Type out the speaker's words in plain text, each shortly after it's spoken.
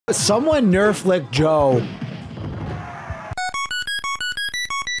Someone nerf lick Joe.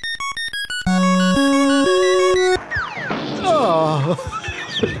 Oh,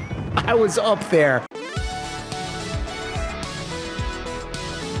 I was up there.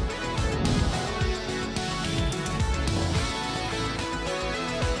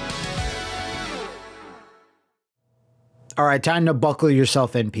 All right, time to buckle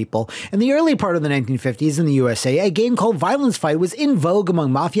yourself in, people. In the early part of the 1950s in the USA, a game called Violence Fight was in vogue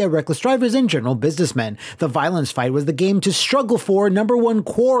among mafia, reckless drivers, and general businessmen. The Violence Fight was the game to struggle for #1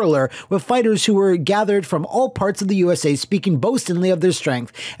 quarreler, with fighters who were gathered from all parts of the USA speaking boastingly of their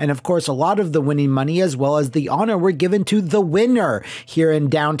strength. And of course, a lot of the winning money as well as the honor were given to the winner. Here in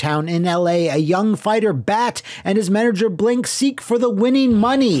downtown in LA, a young fighter, Bat, and his manager, Blink, seek for the winning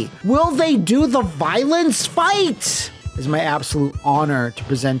money. Will they do the Violence Fight? It's my absolute honor to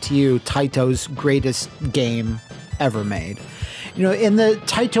present to you Taito's greatest game ever made. You know, in the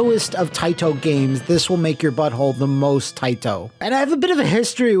Taitoist of Taito games, this will make your butthole the most Taito. And I have a bit of a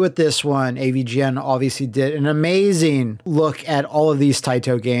history with this one. AVGN obviously did an amazing look at all of these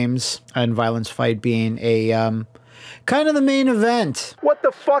Taito games, and Violence Fight being a kind of the main event. What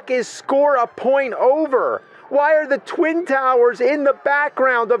the fuck is score a point over? Why are the Twin Towers in the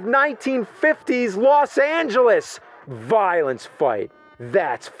background of 1950s Los Angeles? Violence Fight.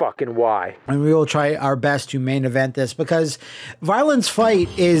 That's fucking why. And we will try our best to main event this because Violence Fight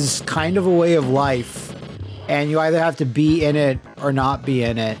is kind of a way of life. And you either have to be in it or not be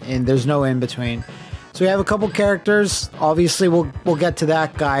in it. And there's no in between. So we have a couple characters. Obviously, we'll get to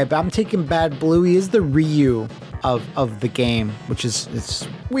that guy. But I'm taking Bad Blue. He is the Ryu of the game, which is it's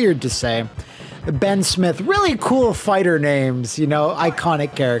weird to say. Ben Smith. Really cool fighter names. You know,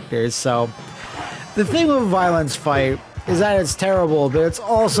 iconic characters. So the thing with Violence Fight is that it's terrible, but it's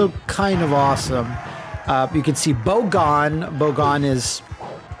also kind of awesome. You can see GOGOON. GOGOON is,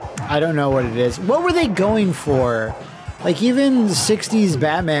 I don't know what it is. What were they going for? Like even 60s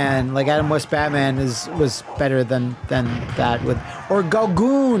Batman, like Adam West Batman was better than that with, or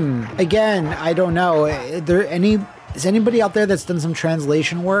GOGOON. Again, I don't know. Is anybody out there that's done some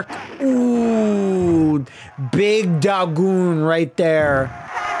translation work? Ooh, big Dagoon right there.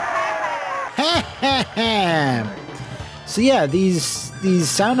 So yeah, these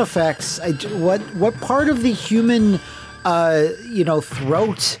sound effects. What part of the human, you know,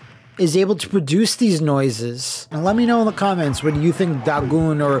 throat is able to produce these noises? And let me know in the comments what do you think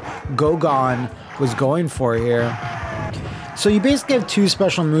Dagoon or GOGOON was going for here. So you basically have 2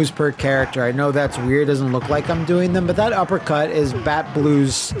 special moves per character. I know that's weird, doesn't look like I'm doing them, but that uppercut is Bat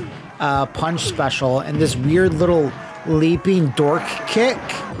Blue's punch special, and this weird little leaping dork kick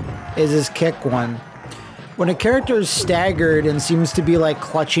is his kick one. When a character is staggered and seems to be like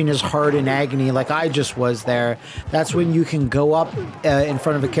clutching his heart in agony, like I just was there, that's when you can go up in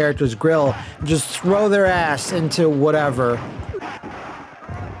front of a character's grill and just throw their ass into whatever.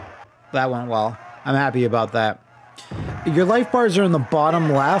 That went well. I'm happy about that. Your life bars are in the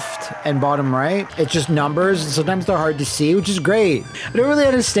bottom left and bottom right. It's just numbers, and sometimes they're hard to see, which is great. I don't really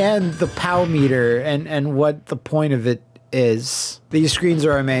understand the POW meter and what the point of it is. These screens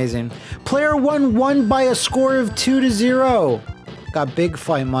are amazing. Player 1 won by a score of 2-0. Got big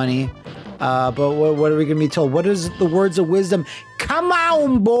fight money. But what are we gonna be told? What is the words of wisdom? Come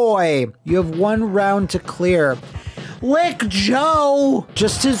on, boy! You have 1 round to clear. Lick Joe!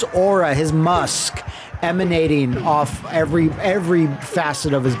 Just his aura, his musk, emanating off every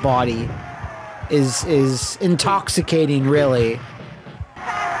facet of his body is intoxicating, really.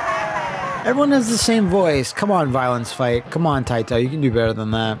 Everyone has the same voice. Come on, Violence Fight. Come on, Taito. You can do better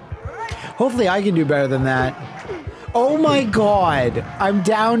than that. Hopefully I can do better than that. Oh my god. I'm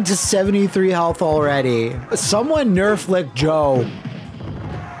down to 73 health already. Someone nerf lick Joe.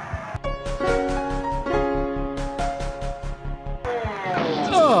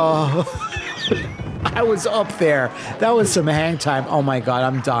 Oh. I was up there. That was some hang time. Oh my god,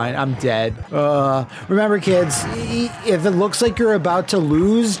 I'm dying. I'm dead. Remember, kids, if it looks like you're about to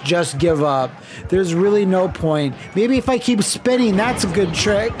lose, just give up. There's really no point. Maybe if I keep spinning, that's a good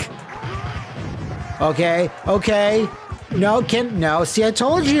trick. Okay, okay. No, no. See, I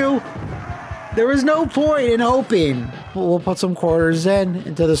told you. There was no point in hoping. We'll put some quarters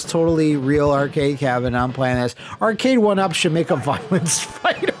into this totally real arcade cabinet. I'm playing this. Arcade 1-Up should make a Violence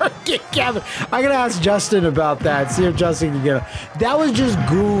Fight arcade cabinet. I gotta ask Justin about that. See if Justin can get it. That was just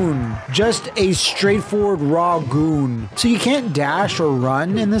goon. Just a straightforward raw goon. So you can't dash or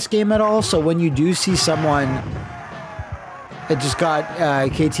run in this game at all. So when you do see someone it just got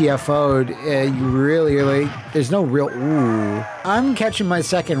KTFO'd. You really, there's no real, ooh. I'm catching my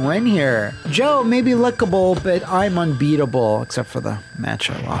second win here. Joe may be lickable, but I'm unbeatable, except for the match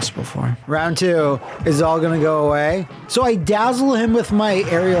I lost before. Round 2 is all gonna go away. So I dazzle him with my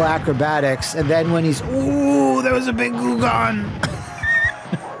aerial acrobatics, and then when he's, ooh, there was a big GOGOON.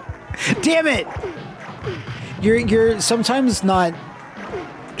 Damn it! You're sometimes not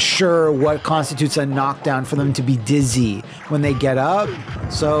sure what constitutes a knockdown for them to be dizzy when they get up.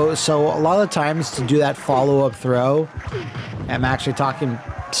 So a lot of times to do that follow-up throw, I'm actually talking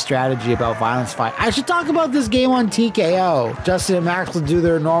strategy about Violence Fight. I should talk about this game on TKO. Justin and Max will do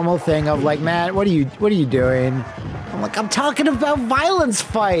their normal thing of like, man, what are you doing? I'm like, I'm talking about Violence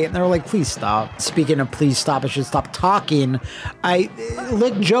Fight. And they're like, please stop. Speaking of please stop, I should stop talking.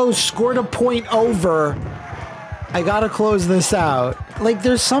 Lick Joe scored a point over. I gotta close this out. Like,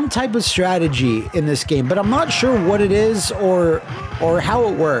 there's some type of strategy in this game, but I'm not sure what it is or how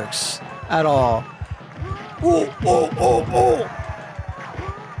it works at all.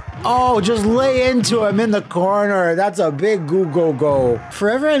 Oh, just lay into him in the corner. That's a big go.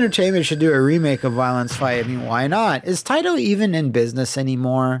 Forever Entertainment should do a remake of Violence Fight. I mean, why not? Is Taito even in business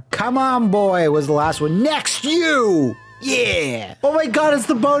anymore? Come on, boy, was the last one. Next, you! Yeah! Oh my god, it's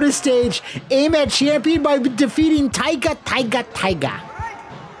the bonus stage. Aim at champion by defeating Taiga.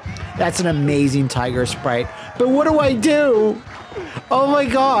 That's an amazing tiger sprite. But what do I do? Oh my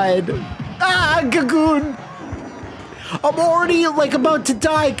god. Ah, GOGOON! I'm already, like, about to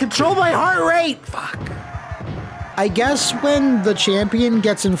die. Control my heart rate! Fuck. I guess when the champion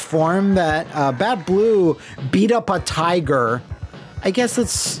gets informed that Bat Blue beat up a tiger, I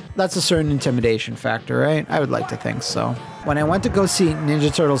guess that's a certain intimidation factor, right? I would like to think so. When I went to go see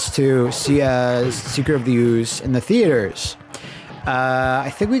Ninja Turtles 2, Secret of the Ooze in the theaters,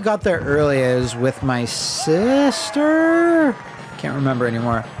 I think we got there early. I was with my sister? Can't remember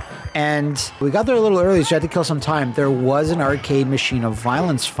anymore. And we got there a little early, so I had to kill some time. There was an arcade machine of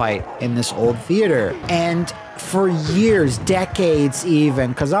Violence Fight in this old theater. And for years, decades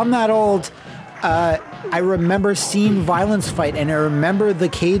even, because I'm that old, I remember seeing Violence Fight, and I remember the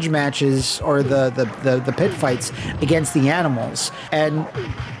cage matches or the pit fights against the animals. And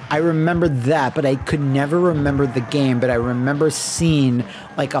I remember that, but I could never remember the game. But I remember seeing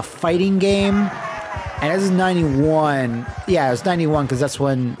like a fighting game. And this is 91. Yeah, it was 91 because that's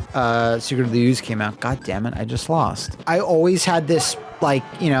when Secret of the Ooze came out. God damn it, I just lost. I always had this, like,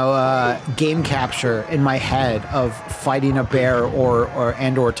 you know, game capture in my head of fighting a bear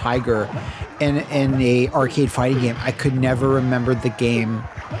or tiger in a arcade fighting game. I could never remember the game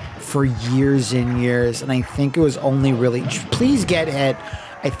for years and years. And I think it was only really, please get hit.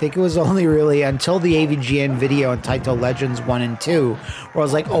 I think it was only really until the AVGN video on Taito Legends 1 and 2 where I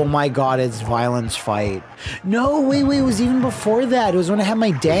was like, oh my god, it's Violence Fight. No, wait, it was even before that. It was when I had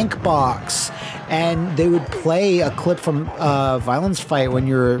my Dank box and they would play a clip from Violence Fight when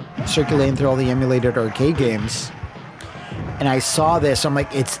you're circulating through all the emulated arcade games. And I saw this, I'm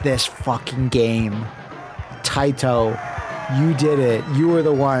like, it's this fucking game. Taito, you did it. You were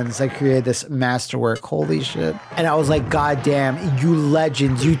the ones that created this masterwork. Holy shit. And I was like, god damn, you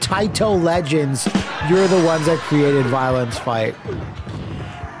legends, you Taito legends, you're the ones that created Violence Fight.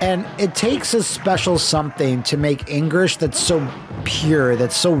 And it takes a special something to make English that's so pure,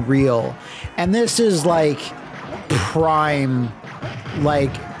 that's so real. And this is like prime,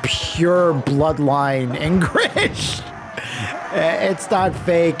 like pure bloodline English. It's not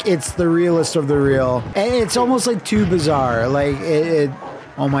fake. It's the realest of the real. And it's almost like too bizarre. Like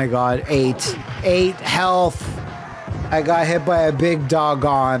oh my god, 8 health. I got hit by a big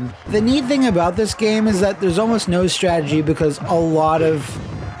doggone. The neat thing about this game is that there's almost no strategy because a lot of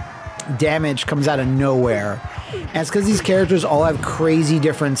damage comes out of nowhere. And it's because these characters all have crazy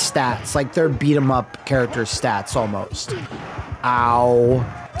different stats. Like they're beat 'em up character stats almost.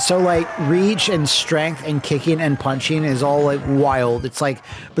 Ow. So like reach and strength and kicking and punching is all like wild. It's like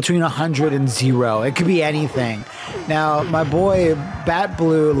between 100 and 0. It could be anything. Now my boy Bat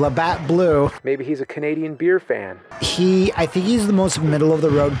Blue. Maybe he's a Canadian beer fan. I think he's the most middle of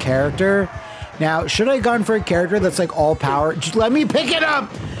the road character. Now, should I have gone for a character that's like all power? Just let me pick it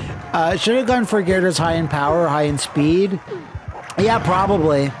up. Should I have gone for a character that's high in power, high in speed? Yeah,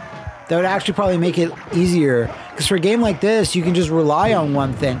 probably. That would actually probably make it easier. Because for a game like this, you can just rely on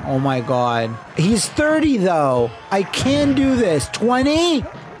one thing. Oh my god. He's 30 though. I can do this. 20?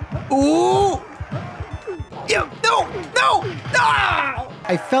 Ooh! No!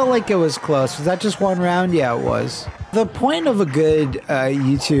 I felt like it was close. Was that just one round? Yeah, it was. The point of a good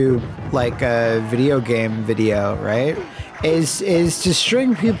YouTube, like video game video, right? Is to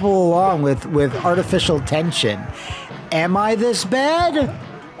string people along with artificial tension. am I this bad?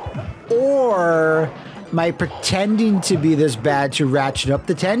 Or am I pretending to be this bad to ratchet up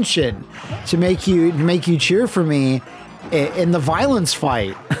the tension, to make you cheer for me in the violence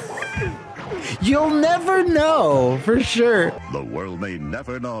fight? You'll never know for sure. The world may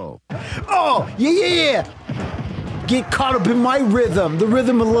never know. Oh, yeah. Get caught up in my rhythm, the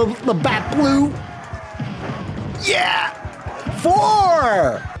rhythm of the Bat Blue. Yeah. 4.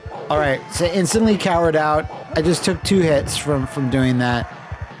 All right, so instantly cowered out. I just took 2 hits from doing that.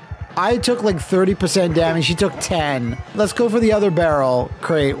 I took like 30% damage. She took 10. Let's go for the other barrel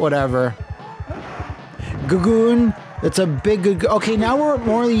crate, whatever. GOGOON. That's a big good. Okay, now we're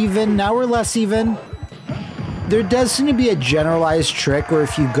more even. Now we're less even. There does seem to be a generalized trick where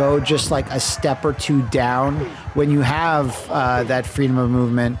if you go just like a step or 2 down when you have that freedom of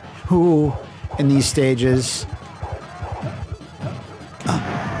movement, in these stages.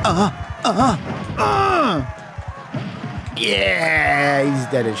 Yeah, he's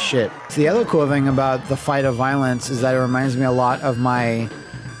dead as shit. So the other cool thing about the fight of violence is that it reminds me a lot of my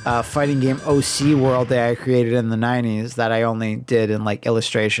fighting game OC world that I created in the 90s that I only did in like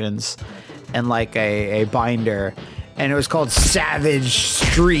illustrations and like a binder. And it was called Savage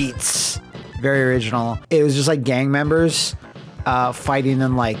Streets. Very original. It was just like gang members fighting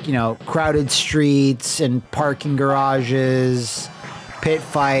in like, you know, crowded streets and parking garages, pit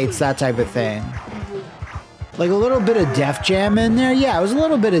fights, that type of thing. Like a little bit of Def Jam in there. Yeah, it was a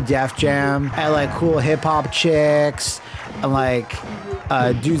little bit of Def Jam. I like cool hip-hop chicks and like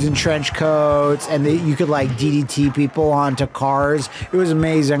dudes in trench coats, and you could like DDT people onto cars. It was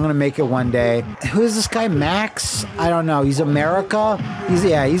amazing. I'm gonna make it one day. Who is this guy, Max? I don't know. He's America. He's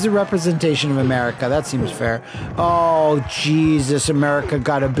a representation of America. That seems fair. Oh Jesus, America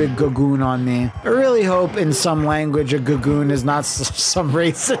got a big GOGOON on me. I really hope in some language a GOGOON is not some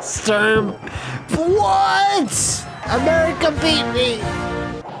racist term. What? America beat me.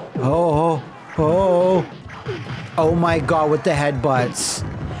 Oh my God, with the headbutts.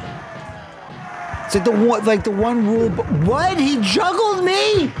 It's like the one rule. What? He juggled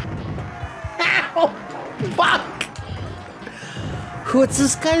me? Ow! Fuck! What's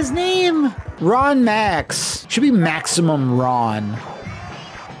this guy's name? Ron Max. Should be Maximum Ron.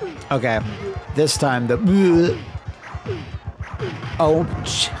 Okay. This time the... Oh...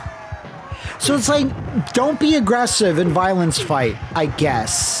 So it's like, don't be aggressive in violence fight, I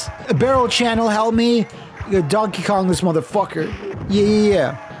guess. A barrel channel, help me. Donkey Kong this motherfucker.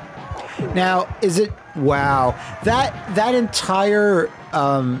 Yeah. Now, is it... Wow. That entire,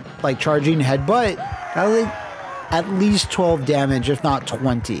 like, charging headbutt, that was like at least 12 damage, if not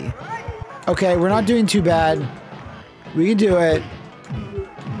 20. Okay, we're not doing too bad. We can do it.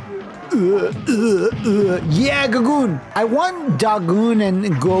 Yeah, GOGOON. I want Dagoon and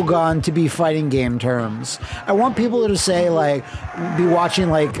GOGOON to be fighting game terms. I want people to say, like, be watching,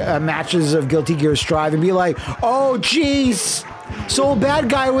 like, matches of Guilty Gear Strive and be like, oh, jeez, so bad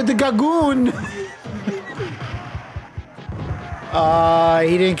guy with the GOGOON.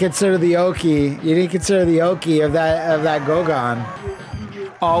 He didn't consider the Oki. He didn't consider the Oki of that GOGOON.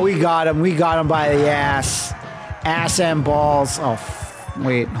 Oh, we got him. We got him by the ass. Ass and balls. Oh,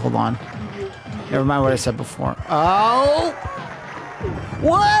 wait, hold on. Never mind what I said before. Oh!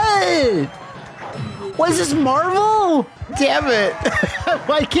 What? What is this, Marvel? Damn it.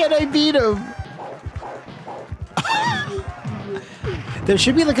 Why can't I beat him? There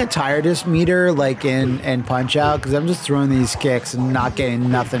should be like a tiredness meter like in Punch-Out, because I'm just throwing these kicks and not getting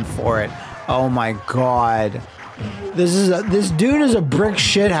nothing for it. Oh my God. This dude is a brick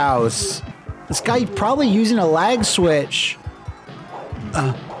shithouse. This guy probably using a lag switch.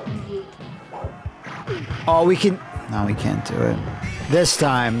 Oh, we can... No, we can't do it. This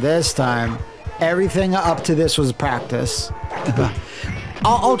time. Everything up to this was practice.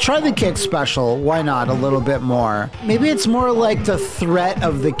 I'll try the kick special. Why not? A little bit more. Maybe it's more like the threat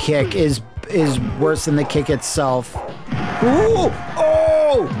of the kick is worse than the kick itself. Ooh!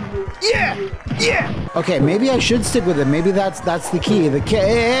 Oh! Yeah! Yeah! Okay, maybe I should stick with it. Maybe that's the key. The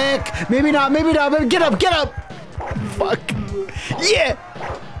kick! Maybe not. Maybe get up! Get up! Fuck. Yeah!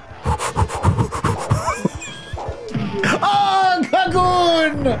 Oh,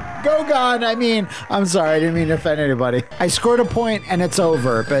 GOGOON! I mean, I'm sorry, I didn't mean to offend anybody. I scored a point and it's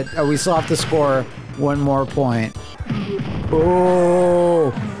over, but we still have to score one more point.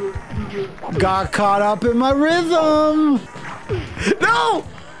 Oh, got caught up in my rhythm. No!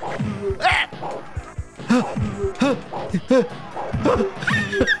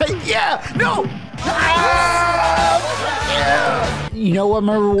 Yeah, no! You know what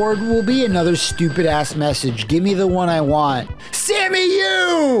my reward will be? Another stupid ass message. Give me the one I want. Sammy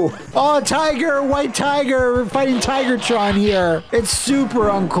U! Oh, Tiger, White Tiger, we're fighting Tigertron here. It's super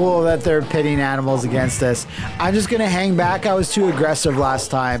uncool that they're pitting animals against us. I'm just gonna hang back. I was too aggressive last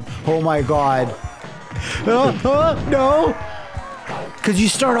time. Oh my God. No. Cause you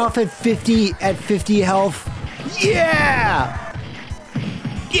start off at 50 health. Yeah!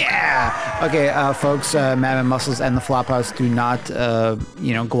 Yeah! Okay, folks, Mammoth Muscles and the Flophouse do not,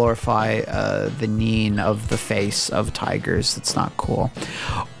 you know, glorify the kneeing of the face of tigers. That's not cool.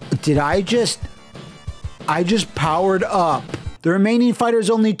 Did I just powered up. The remaining fighter is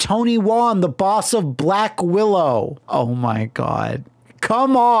only Tony Wan, the boss of Black Willow. Oh my God.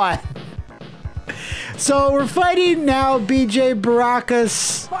 Come on. So we're fighting now BJ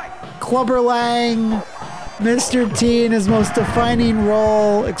Baracus, Clubber Lang, Mr. T in his most defining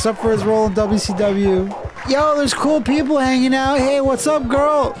role, except for his role in WCW. Yo, there's cool people hanging out. Hey, what's up,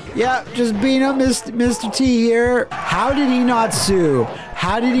 girl? Yeah, just beating up Mr. T here. How did he not sue?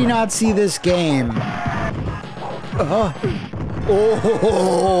 How did he not see this game?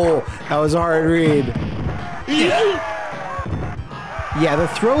 Oh, that was a hard read. Yeah, the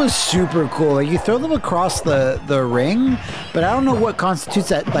throw is super cool. Like, you throw them across the ring, but I don't know what constitutes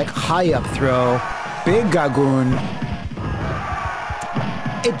that, like, high up throw. Big GOGOON.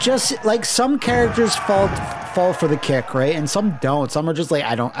 It just, like, some characters fall for the kick, right? And some don't. Some are just like,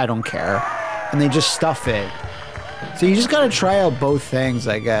 I don't care. And they just stuff it. So you just gotta try out both things,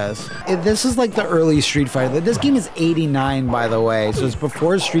 I guess. This is like the early Street Fighter. This game is 89, by the way. So it's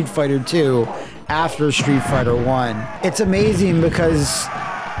before Street Fighter 2, after Street Fighter 1. It's amazing because,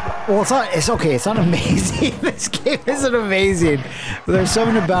 well, it's okay, it's not amazing. This game isn't amazing. But there's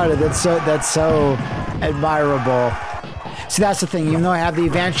something about it that's so admirable. See, that's the thing. Even though I have the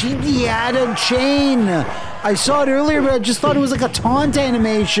advantage, he had a chain. I saw it earlier, but I just thought it was like a taunt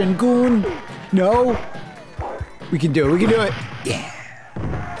animation. Goon. No. We can do it. We can do it. Yeah.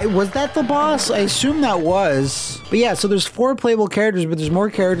 Was that the boss? I assume that was. But yeah, so there's 4 playable characters, but there's more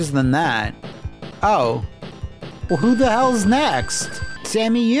characters than that. Oh. Well, who the hell's next?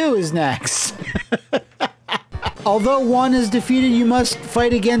 Sammy U is next. Although one is defeated, you must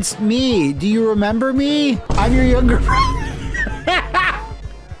fight against me. Do you remember me? I'm your younger brother.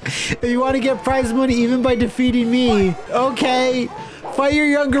 If you want to get prize money even by defeating me, okay. Fight your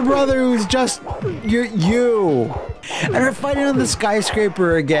younger brother who's just you. And we're fighting on the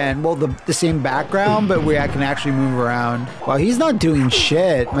skyscraper again. Well, the same background, but I can actually move around. Wow, he's not doing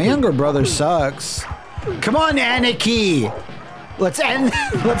shit. My younger brother sucks. Come on, Anarchy. Let's end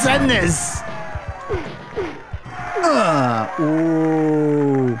this.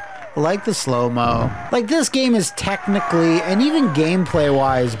 Ooh. I like the slow-mo. Like, this game is technically, and even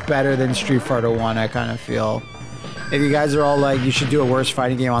gameplay-wise, better than Street Fighter 1, I kind of feel. If you guys are all like, you should do a worse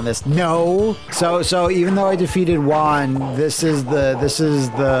fighting game on this. No. So even though I defeated Juan, this is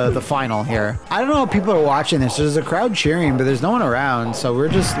the final here. I don't know if people are watching this. There's a crowd cheering, but there's no one around. So we're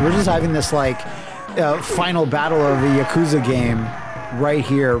just having this like final battle of the Yakuza game right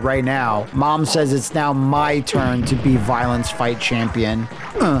here, right now. Mom says it's now my turn to be Violence Fight champion.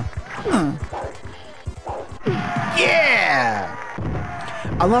 Yeah.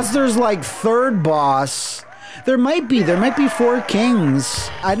 Unless there's like third boss. There might be 4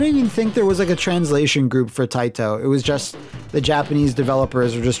 kings. I don't even think there was like a translation group for Taito. It was just the Japanese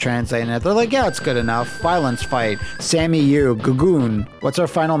developers were just translating it. They're like, yeah, it's good enough. Violence Fight. Sammy U. GOGOON. What's our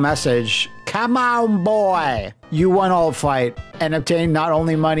final message? Come on, boy. You won all fight and obtained not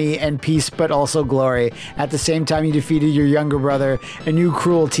only money and peace, but also glory. At the same time, you defeated your younger brother and knew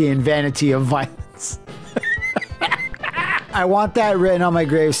cruelty and vanity of violence. I want that written on my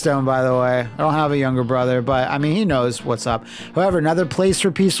gravestone, by the way. I don't have a younger brother, but I mean, he knows what's up. However, neither place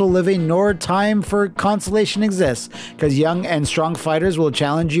for peaceful living nor time for consolation exists, because young and strong fighters will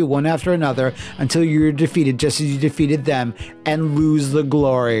challenge you one after another until you're defeated, just as you defeated them, and lose the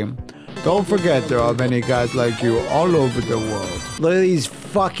glory. Don't forget, there are many guys like you all over the world. Look at these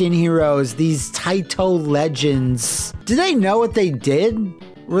fucking heroes, these Taito legends. Did they know what they did?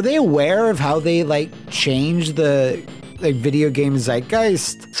 Were they aware of how they, like, changed the video game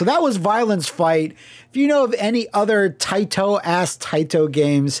zeitgeist? So that was Violence Fight. If you know of any other Taito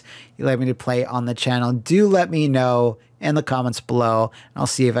games you'd like me to play on the channel, do let me know in the comments below, and I'll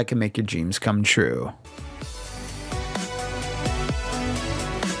see if I can make your dreams come true.